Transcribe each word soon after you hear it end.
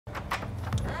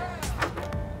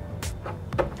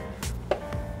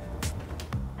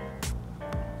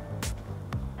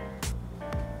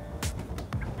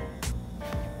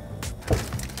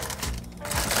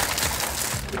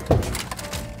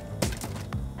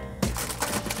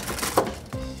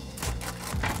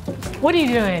What are you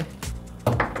doing?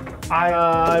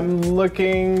 I'm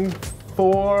looking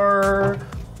for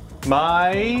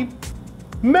my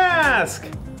mask.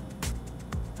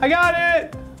 I got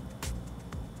it.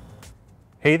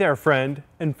 Hey there, friend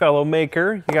and fellow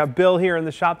maker. You got Bill here in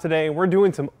the shop today. We're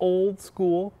doing some old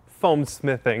school foam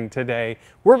smithing today.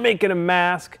 We're making a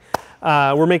mask.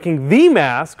 We're making the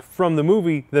mask from the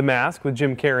movie The Mask with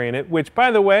Jim Carrey in it, which, by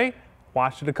the way,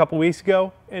 watched it a couple weeks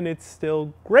ago and it's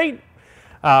still great.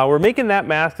 We're making that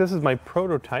mask. This is my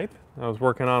prototype I was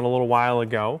working on a little while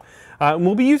ago.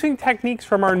 We'll be using techniques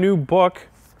from our new book,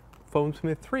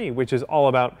 Foamsmith 3, which is all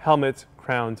about helmets,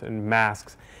 crowns, and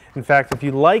masks. In fact, if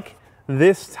you like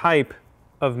this type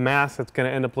of mask that's going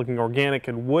to end up looking organic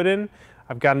and wooden,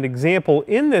 I've got an example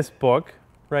in this book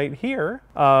right here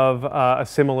of a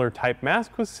similar type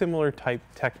mask with similar type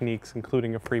techniques,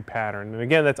 including a free pattern. And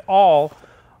again, that's all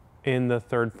in the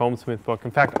third Foamsmith book.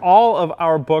 In fact, all of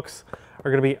our books are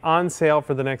going to be on sale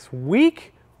for the next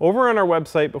week over on our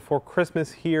website before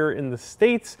Christmas here in the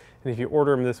States. And if you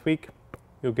order them this week,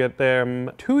 you'll get them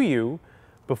to you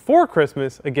before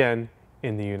Christmas again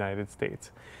in the United States.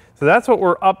 So that's what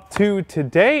we're up to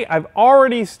today. I've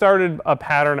already started a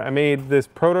pattern. I made this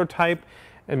prototype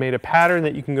and made a pattern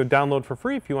that you can go download for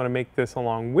free if you want to make this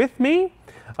along with me.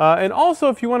 And also,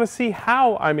 if you want to see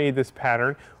how I made this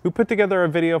pattern, we put together a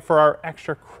video for our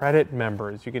extra credit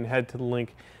members. You can head to the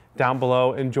link down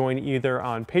below and join either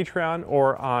on Patreon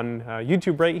or on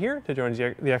YouTube right here to join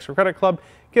the Extra Credit Club.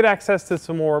 Get access to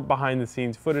some more behind the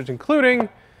scenes footage, including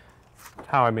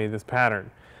how I made this pattern.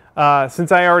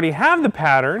 Since I already have the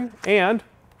pattern and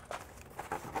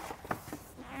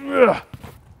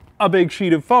a big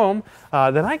sheet of foam,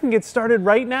 then I can get started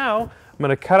right now. I'm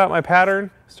going to cut out my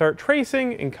pattern, start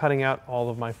tracing, and cutting out all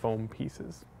of my foam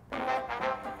pieces.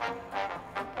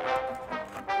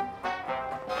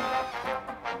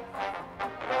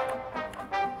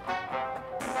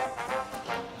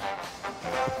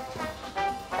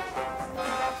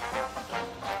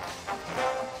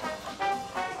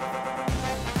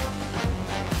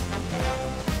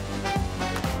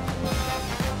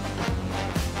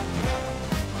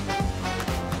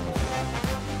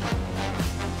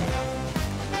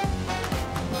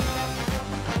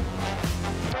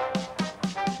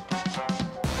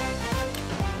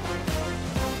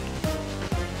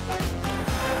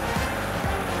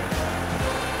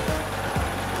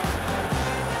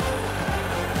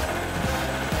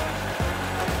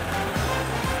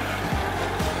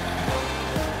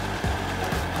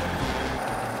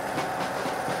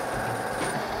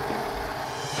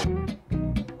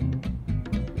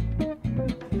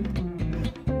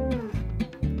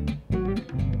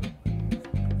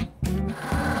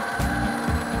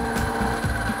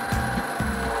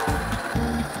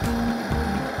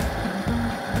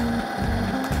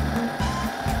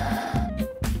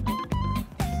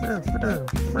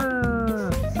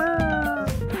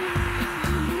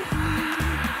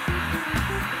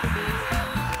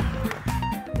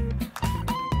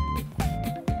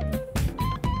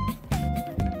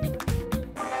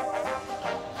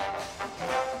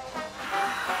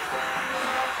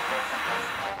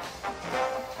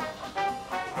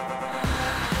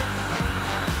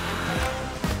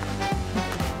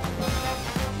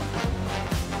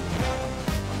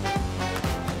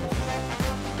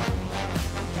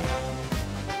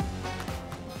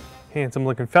 Handsome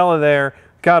looking fella there.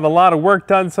 Got a lot of work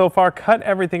done so far. Cut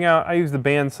everything out. I used the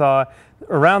bandsaw.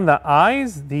 Around the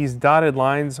eyes, these dotted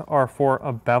lines are for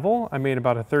a bevel. I made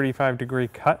about a 35-degree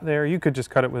cut there. You could just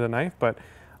cut it with a knife, but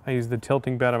I used the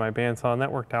tilting bed on my bandsaw and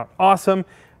that worked out awesome.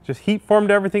 Just heat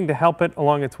formed everything to help it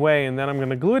along its way, and then I'm going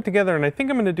to glue it together, and I think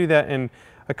I'm going to do that in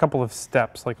a couple of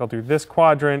steps. Like I'll do this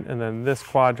quadrant and then this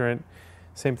quadrant.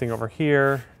 Same thing over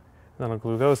here. And then I'll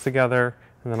glue those together,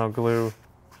 and then I'll glue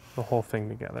the whole thing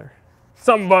together.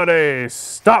 Somebody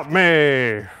stop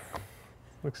me!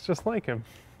 Looks just like him.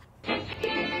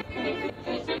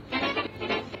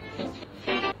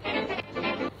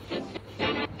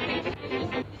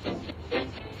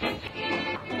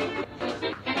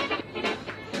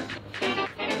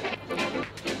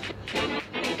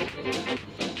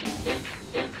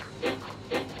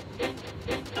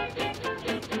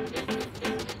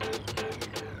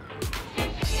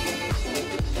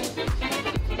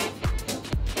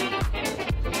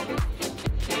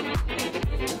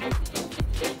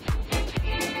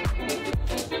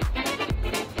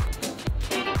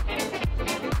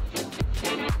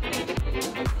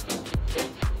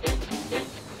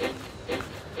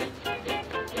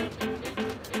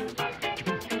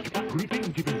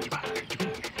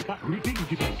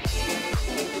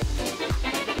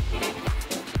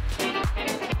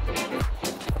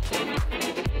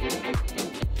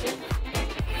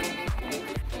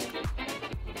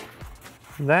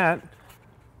 that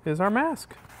is our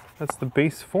mask. That's the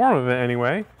base form of it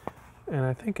anyway. And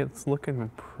I think it's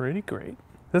looking pretty great.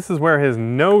 This is where his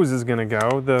nose is gonna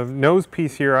go. The nose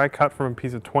piece here I cut from a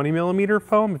piece of 20mm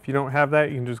foam. If you don't have that,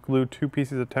 you can just glue 2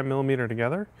 pieces of 10mm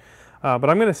together. But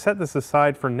I'm gonna set this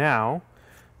aside for now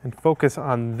and focus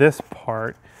on this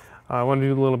part. I want to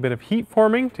do a little bit of heat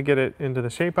forming to get it into the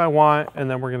shape I want, and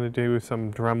then we're gonna do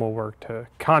some Dremel work to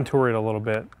contour it a little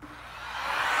bit.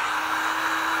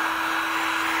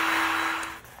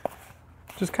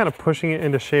 Just kind of pushing it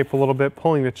into shape a little bit,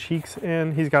 pulling the cheeks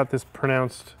in. He's got this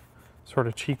pronounced sort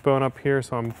of cheekbone up here,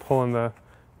 so I'm pulling the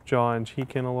jaw and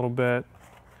cheek in a little bit,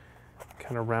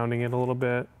 kind of rounding it a little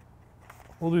bit.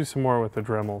 We'll do some more with the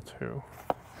Dremel too.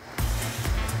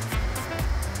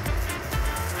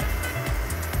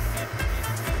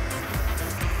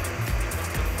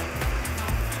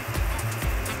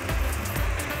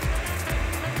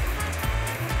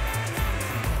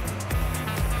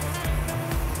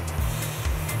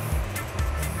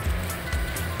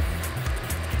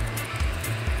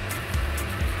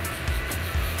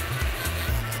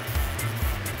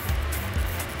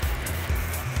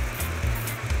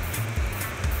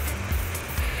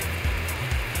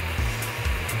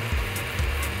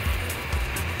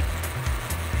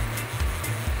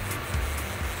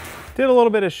 Did a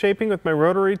little bit of shaping with my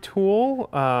rotary tool,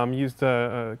 used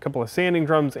a couple of sanding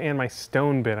drums and my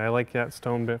stone bit. I like that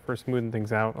stone bit for smoothing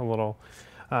things out a little.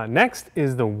 Next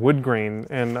is the wood grain,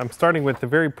 and I'm starting with the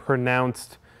very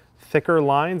pronounced thicker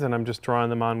lines, and I'm just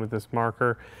drawing them on with this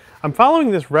marker. I'm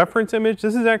following this reference image.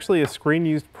 This is actually a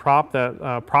screen-used prop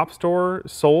that Prop Store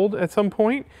sold at some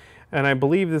point, and I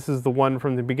believe this is the one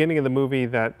from the beginning of the movie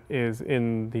that is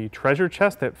in the treasure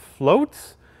chest that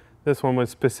floats. This one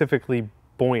was specifically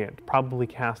buoyant, probably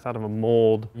cast out of a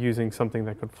mold using something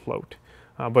that could float.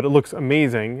 But it looks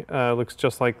amazing. It looks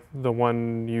just like the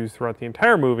one used throughout the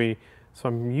entire movie. So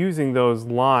I'm using those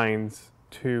lines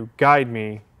to guide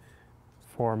me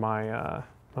for my,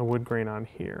 my wood grain on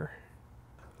here.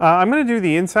 I'm going to do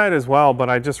the inside as well, but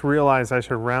I just realized I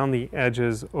should round the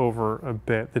edges over a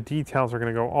bit. The details are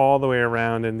going to go all the way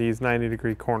around, and these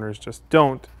 90-degree corners just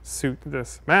don't suit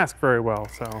this mask very well.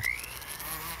 So a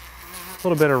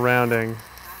little bit of rounding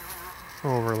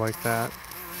over like that.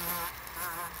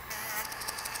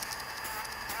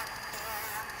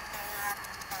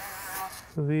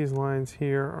 So these lines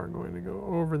here are going to go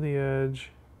over the edge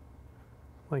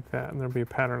like that, and there'll be a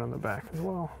pattern on the back as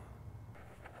well.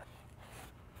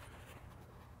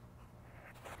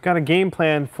 Got a game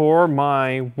plan for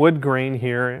my wood grain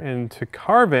here, and to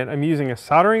carve it, I'm using a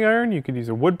soldering iron. You could use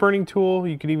a wood burning tool.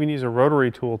 You could even use a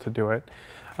rotary tool to do it.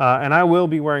 And I will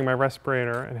be wearing my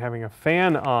respirator and having a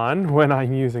fan on when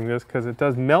I'm using this because it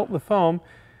does melt the foam.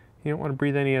 You don't want to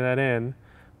breathe any of that in.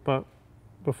 But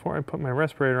before I put my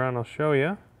respirator on, I'll show you.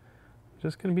 I'm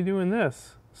just going to be doing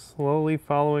this, slowly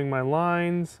following my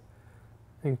lines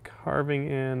and carving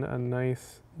in a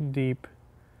nice deep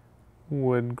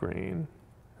wood grain.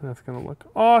 And that's going to look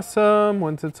awesome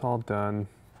once it's all done.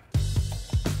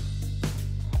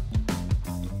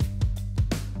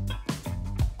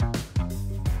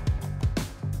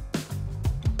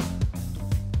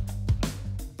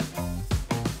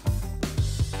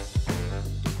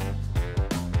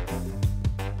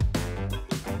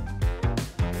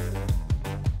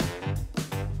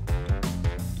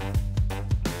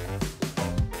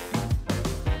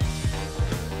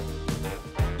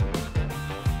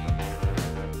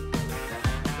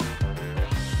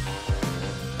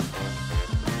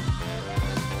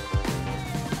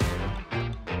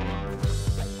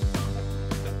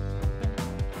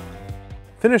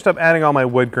 Finished up adding all my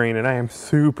wood grain, and I am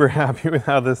super happy with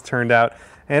how this turned out.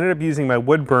 I ended up using my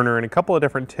wood burner in a couple of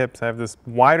different tips. I have this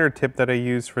wider tip that I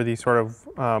use for these sort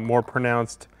of more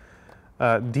pronounced,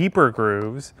 deeper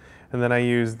grooves. And then I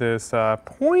use this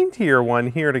pointier one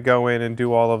here to go in and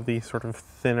do all of these sort of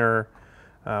thinner,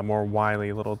 more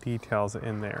wily little details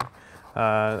in there.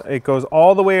 It goes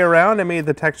all the way around. I made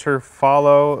the texture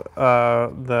follow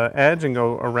the edge and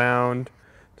go around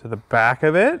to the back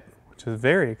of it, which is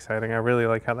very exciting. I really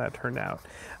like how that turned out.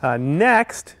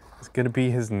 Next is going to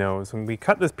be his nose. And we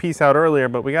cut this piece out earlier,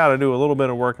 but we got to do a little bit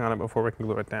of work on it before we can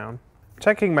glue it down.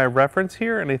 Checking my reference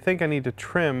here, and I think I need to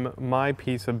trim my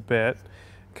piece a bit,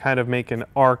 kind of make an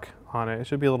arc on it. It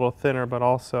should be a little thinner, but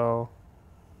also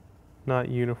not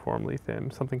uniformly thin.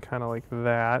 Something kind of like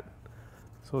that.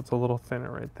 So it's a little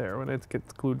thinner right there when it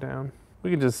gets glued down.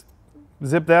 We can just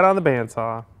zip that on the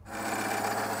bandsaw.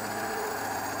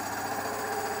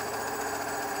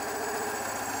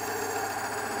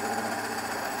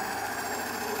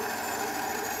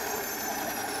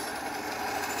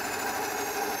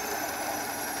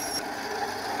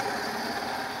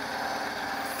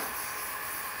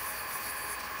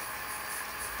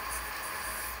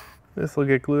 This will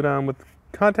get glued on with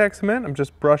contact cement. I'm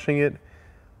just brushing it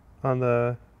on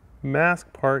the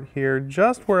mask part here,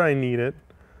 just where I need it.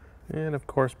 And of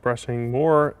course, brushing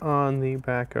more on the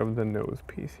back of the nose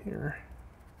piece here.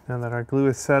 Now that our glue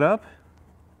is set up,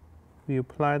 we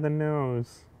apply the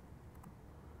nose.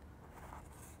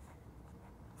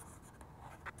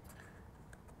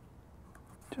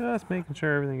 Just making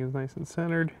sure everything is nice and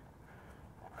centered.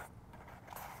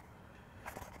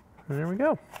 And there we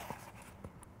go.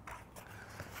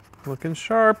 Looking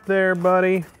sharp there,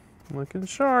 buddy. Looking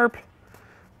sharp.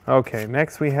 Okay,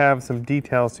 next we have some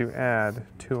details to add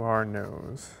to our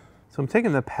nose. So I'm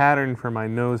taking the pattern for my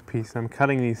nose piece and I'm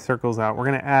cutting these circles out. We're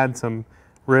going to add some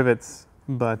rivets,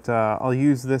 but I'll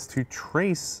use this to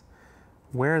trace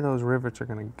where those rivets are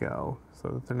going to go so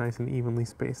that they're nice and evenly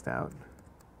spaced out.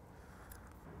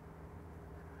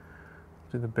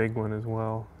 Do the big one as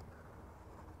well.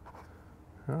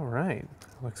 All right,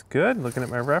 looks good. Looking at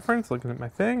my reference, looking at my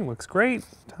thing, looks great.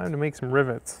 Time to make some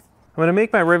rivets. I'm going to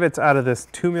make my rivets out of this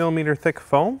 2mm thick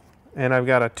foam, and I've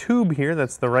got a tube here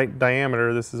that's the right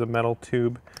diameter. This is a metal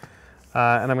tube,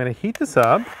 and I'm going to heat this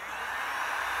up.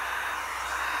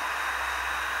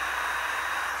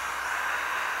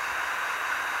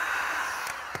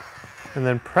 And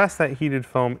then press that heated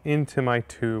foam into my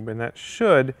tube, and that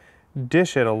should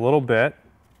dish it a little bit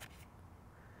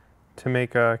to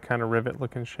make a kind of rivet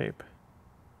looking shape.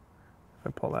 If I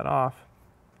pull that off,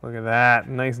 look at that,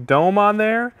 nice dome on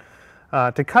there.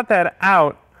 To cut that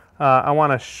out, I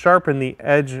want to sharpen the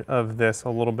edge of this a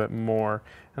little bit more,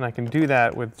 and I can do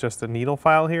that with just a needle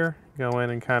file here. Go in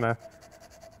and kind of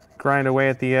grind away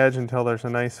at the edge until there's a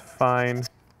nice fine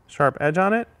sharp edge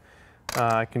on it.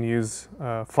 I can use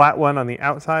a flat one on the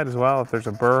outside as well if there's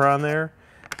a burr on there.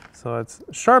 So it's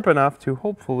sharp enough to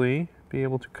hopefully be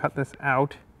able to cut this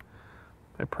out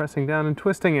by pressing down and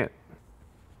twisting it.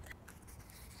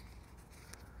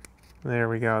 There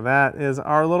we go. That is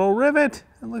our little rivet.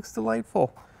 It looks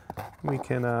delightful. We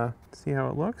can see how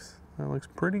it looks. That looks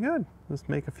pretty good. Let's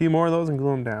make a few more of those and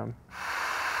glue them down.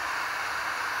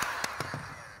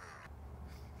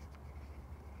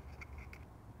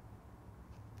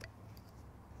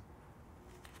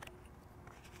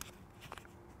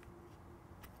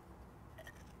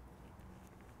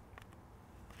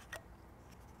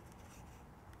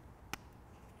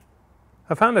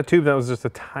 I found a tube that was just a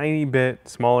tiny bit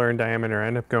smaller in diameter. I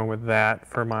ended up going with that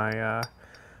for my,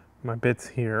 my bits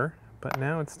here. But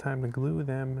now it's time to glue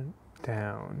them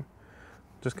down.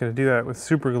 I'm just going to do that with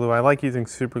super glue. I like using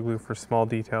super glue for small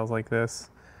details like this.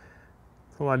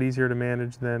 It's a lot easier to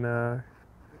manage than a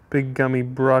big gummy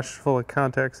brush full of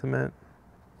contact cement.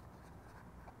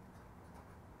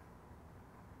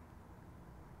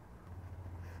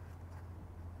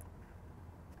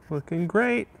 Looking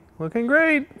great, looking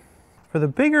great. For the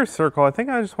bigger circle, I think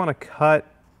I just want to cut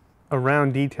a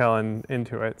round detail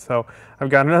into it. So I've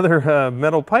got another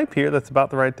metal pipe here that's about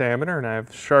the right diameter, and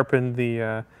I've sharpened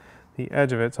the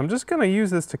edge of it. So I'm just going to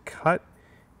use this to cut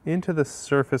into the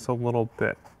surface a little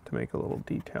bit to make a little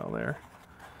detail there.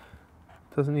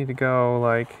 Doesn't need to go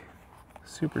like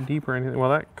super deep or anything.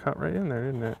 Well, that cut right in there,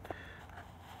 didn't it?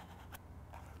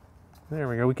 There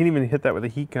we go. We can even hit that with a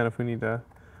heat gun if we need to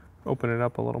open it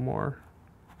up a little more.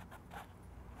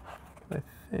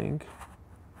 I think,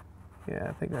 yeah,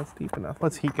 I think that's deep enough.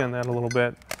 Let's heat gun that a little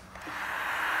bit.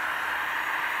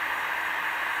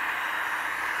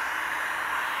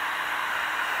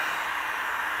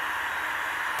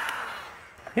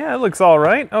 Yeah, it looks all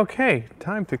right. Okay,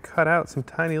 time to cut out some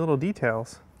tiny little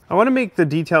details. I want to make the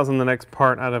details in the next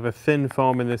part out of a thin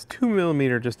foam, and this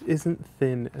 2mm just isn't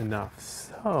thin enough.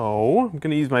 So I'm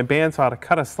going to use my bandsaw to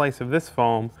cut a slice of this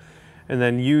foam and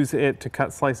then use it to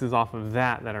cut slices off of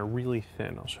that are really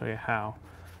thin. I'll show you how.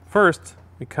 First,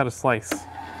 we cut a slice.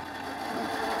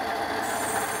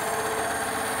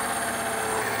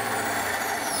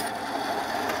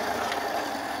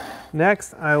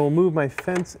 Next, I will move my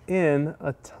fence in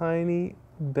a tiny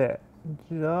bit,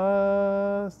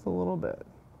 just a little bit.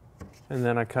 And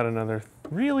then I cut another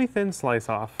really thin slice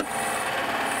off.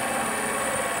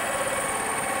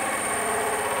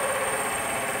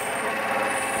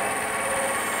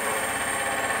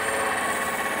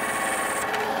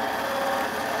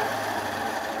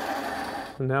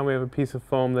 So now we have a piece of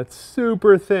foam that's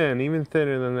super thin, even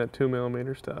thinner than that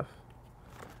 2mm stuff.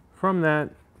 From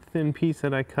that thin piece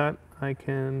that I cut, I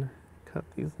can cut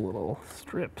these little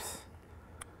strips.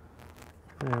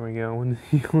 There we go. And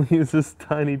we'll use this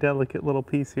tiny, delicate little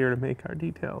piece here to make our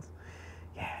details.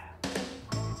 Yeah.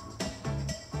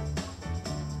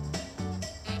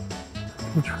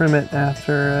 We'll trim it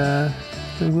after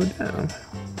we glue down.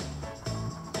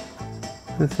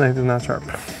 This knife is not sharp.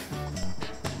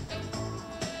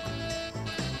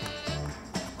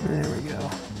 There we go.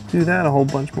 Do that a whole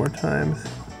bunch more times. So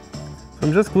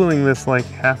I'm just gluing this like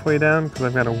halfway down because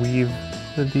I've got to weave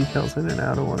the details in and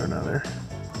out of one another.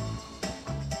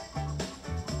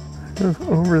 It goes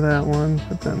over that one,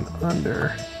 but then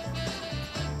under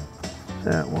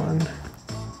that one.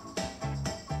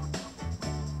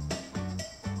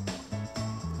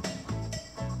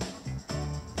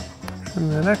 Trim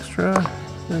that extra,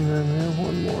 and then we have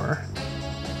one more.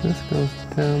 This goes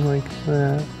down like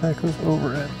that. That goes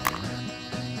over it.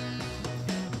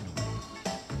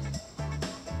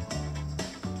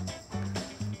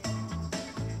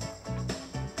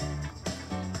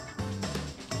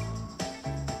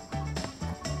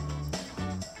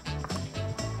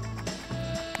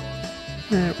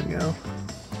 There we go.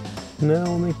 Now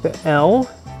we'll make the L,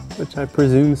 which I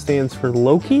presume stands for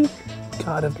Loki,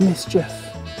 god of mischief.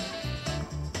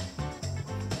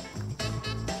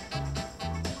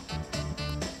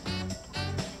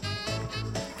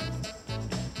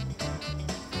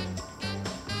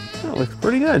 That looks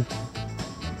pretty good.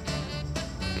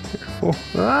 Careful.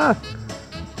 Ah!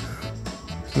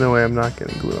 There's no way I'm not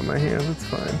getting glue on my hands, it's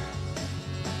fine.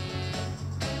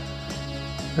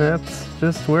 That's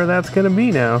just where that's gonna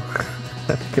be now.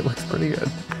 I think it looks pretty good.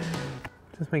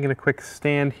 Just making a quick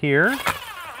stand here.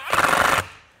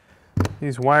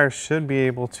 These wires should be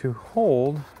able to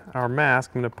hold our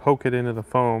mask. I'm gonna poke it into the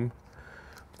foam.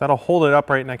 That'll hold it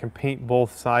upright and I can paint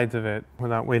both sides of it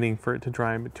without waiting for it to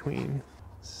dry in between.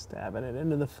 Stabbing it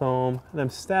into the foam, and I'm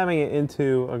stabbing it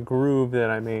into a groove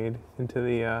that I made, into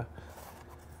the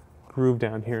groove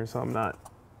down here, so I'm not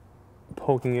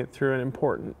poking it through an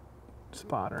important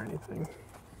spot or anything.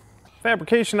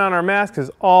 Fabrication on our mask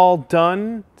is all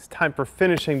done. It's time for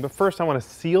finishing, but first I want to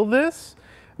seal this,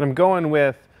 and I'm going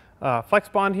with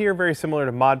FlexBond here, very similar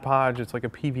to Mod Podge. It's like a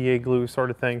PVA glue sort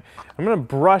of thing. I'm going to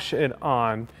brush it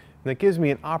on, and that gives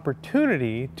me an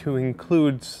opportunity to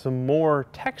include some more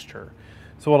texture.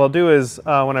 So what I'll do is,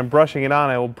 when I'm brushing it on,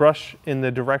 I will brush in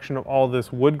the direction of all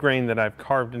this wood grain that I've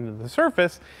carved into the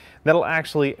surface. That'll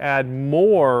actually add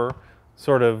more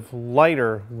sort of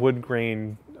lighter wood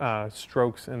grain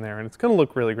strokes in there, and it's going to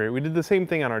look really great. We did the same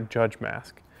thing on our Judge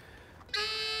mask.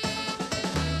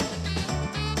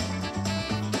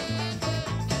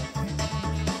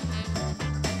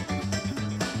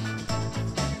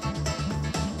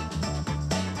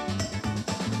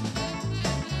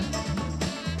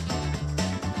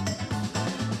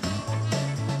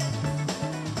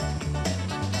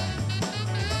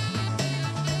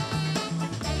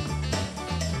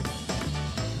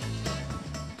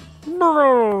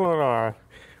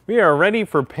 We are ready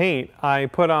for paint. I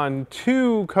put on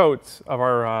 2 coats of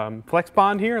our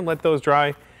FlexBond here and let those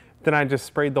dry. Then I just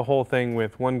sprayed the whole thing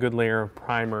with 1 good layer of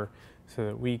primer so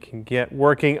that we can get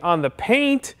working on the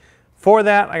paint. For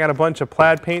that, I got a bunch of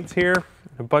Plaid paints here,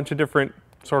 a bunch of different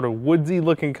sort of woodsy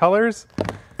looking colors.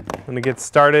 I'm gonna get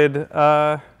started with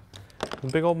a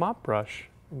big old mop brush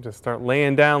and just start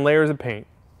laying down layers of paint.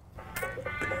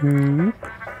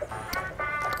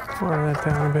 Water that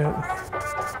down a bit.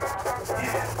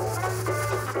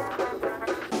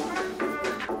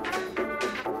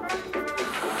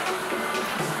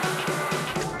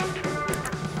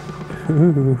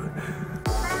 Ooh.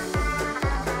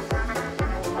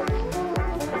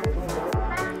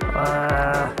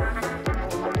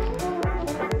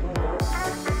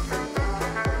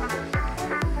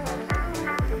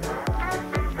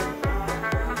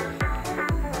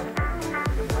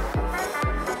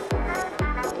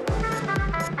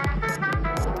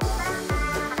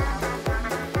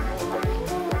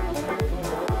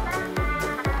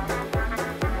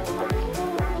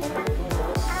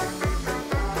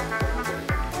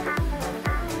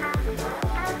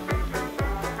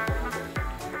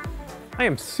 I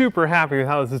am super happy with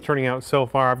how this is turning out so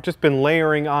far. I've just been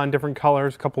layering on different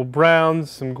colors, a couple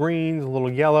browns, some greens, a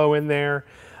little yellow in there.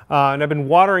 And I've been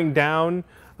watering down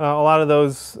a lot of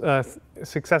those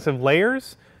successive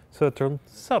layers so that they're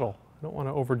subtle. I don't want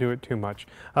to overdo it too much.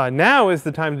 Now is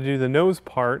the time to do the nose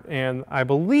part, and I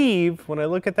believe, when I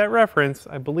look at that reference,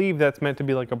 I believe that's meant to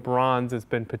be like a bronze that's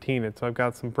been patinaed. So I've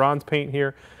got some bronze paint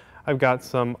here. I've got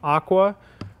some aqua,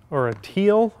 or a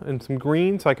teal, and some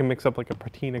green, so I can mix up like a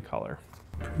patina color.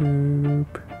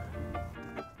 Poop.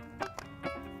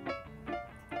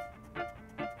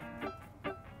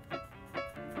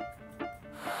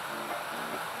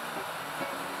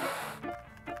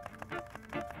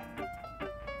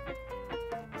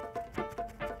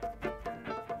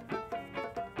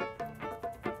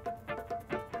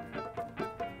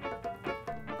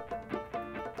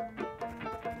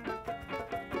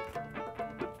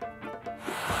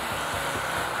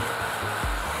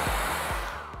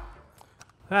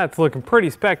 That's looking pretty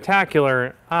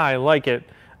spectacular. I like it.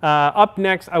 Up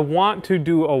next, I want to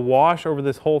do a wash over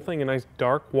this whole thing, a nice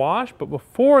dark wash. But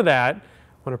before that,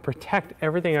 I want to protect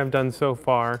everything I've done so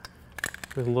far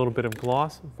with a little bit of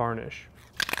gloss varnish.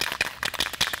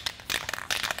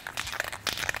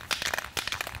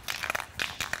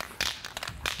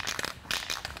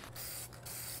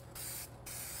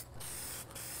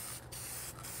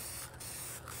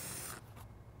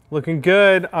 Looking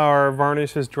good. Our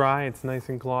varnish is dry. It's nice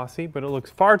and glossy, but it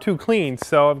looks far too clean.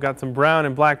 So I've got some brown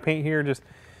and black paint here, just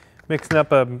mixing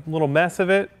up a little mess of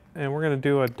it. And we're going to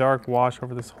do a dark wash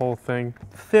over this whole thing.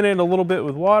 Thin it a little bit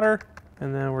with water,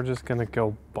 and then we're just going to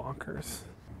go bonkers.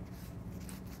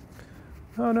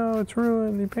 Oh no, it's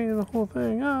ruined. You painted the whole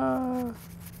thing. Ah.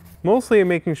 Mostly I'm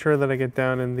making sure that I get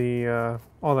down in the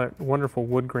all that wonderful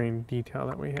wood grain detail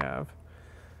that we have.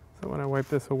 So when I wipe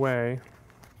this away,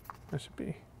 that should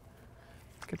be...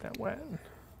 Get that wet.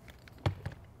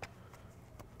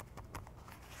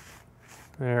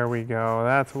 There we go.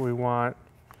 That's what we want.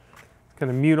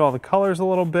 Gonna mute all the colors a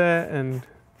little bit and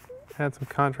add some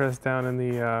contrast down in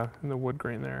the wood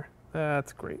grain there.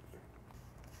 That's great.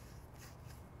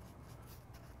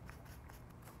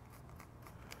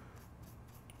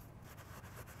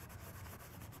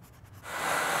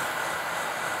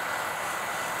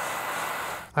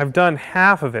 I've done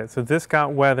half of it, so this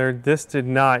got weathered, this did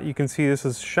not. You can see this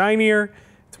is shinier,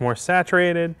 it's more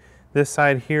saturated. This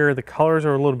side here, the colors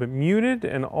are a little bit muted,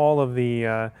 and all of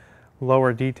the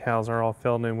lower details are all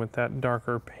filled in with that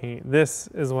darker paint. This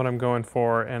is what I'm going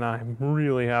for, and I'm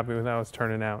really happy with how it's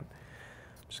turning out.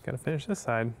 Just gotta finish this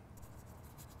side.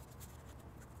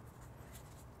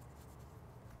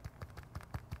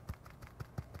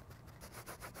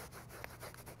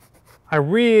 I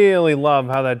really love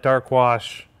how that dark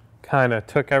wash kind of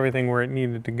took everything where it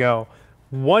needed to go.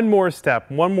 One more step,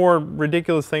 one more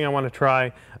ridiculous thing I want to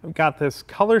try. I've got this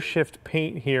color shift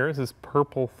paint here. This is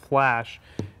purple flash.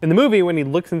 In the movie, when he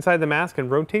looks inside the mask and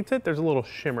rotates it, there's a little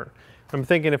shimmer. I'm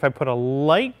thinking if I put a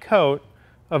light coat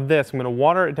of this, I'm going to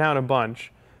water it down a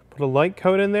bunch, put a light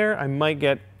coat in there, I might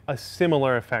get a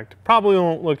similar effect. Probably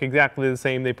won't look exactly the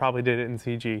same. They probably did it in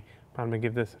CG, but I'm going to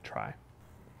give this a try.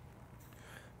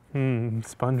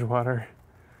 Sponge water.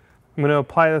 I'm going to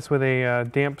apply this with a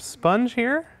damp sponge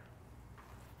here.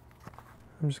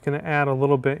 I'm just going to add a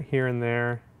little bit here and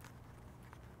there.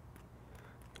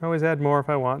 I always add more if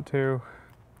I want to.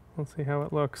 Let's see how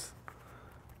it looks.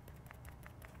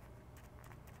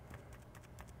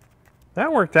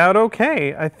 That worked out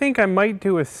okay. I think I might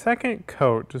do a second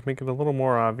coat, just make it a little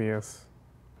more obvious.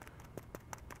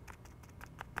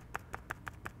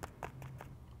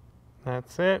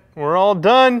 That's it. We're all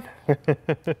done.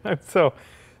 I'm so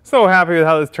happy with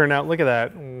how this turned out. Look at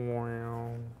that.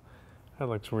 Wow. That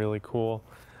looks really cool.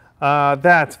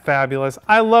 That's fabulous.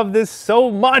 I love this so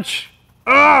much.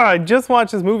 I just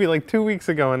watched this movie like 2 weeks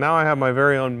ago, and now I have my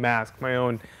very own mask, my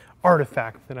own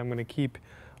artifact that I'm going to keep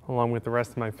along with the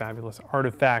rest of my fabulous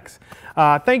artifacts.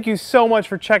 Thank you so much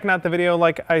for checking out the video.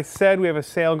 Like I said, we have a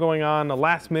sale going on, a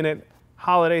last-minute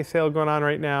holiday sale going on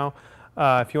right now.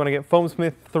 If you want to get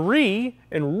Foamsmith 3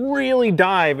 and really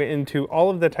dive into all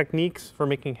of the techniques for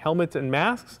making helmets and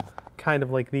masks, kind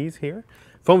of like these here,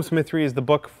 Foamsmith 3 is the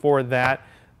book for that.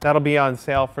 That'll be on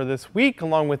sale for this week,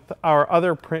 along with our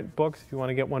other print books if you want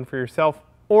to get one for yourself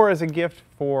or as a gift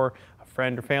for a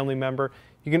friend or family member.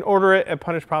 You can order it at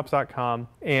punishprops.com,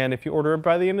 and if you order it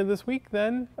by the end of this week,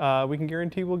 then we can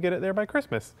guarantee we'll get it there by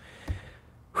Christmas.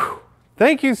 Whew.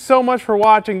 Thank you so much for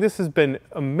watching. This has been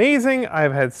amazing.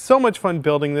 I've had so much fun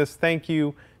building this. Thank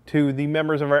you to the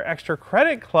members of our Extra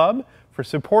Credit Club for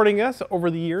supporting us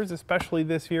over the years, especially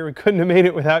this year. We couldn't have made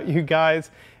it without you guys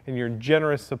and your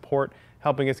generous support,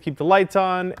 helping us keep the lights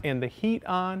on and the heat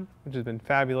on, which has been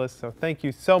fabulous. So thank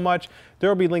you so much. There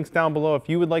will be links down below if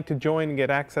you would like to join and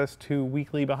get access to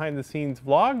weekly behind-the-scenes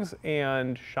vlogs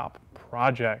and shop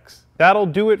projects. That'll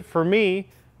do it for me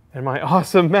and my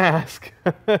awesome mask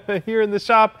here in the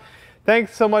shop.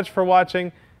 Thanks so much for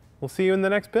watching. We'll see you in the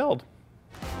next build.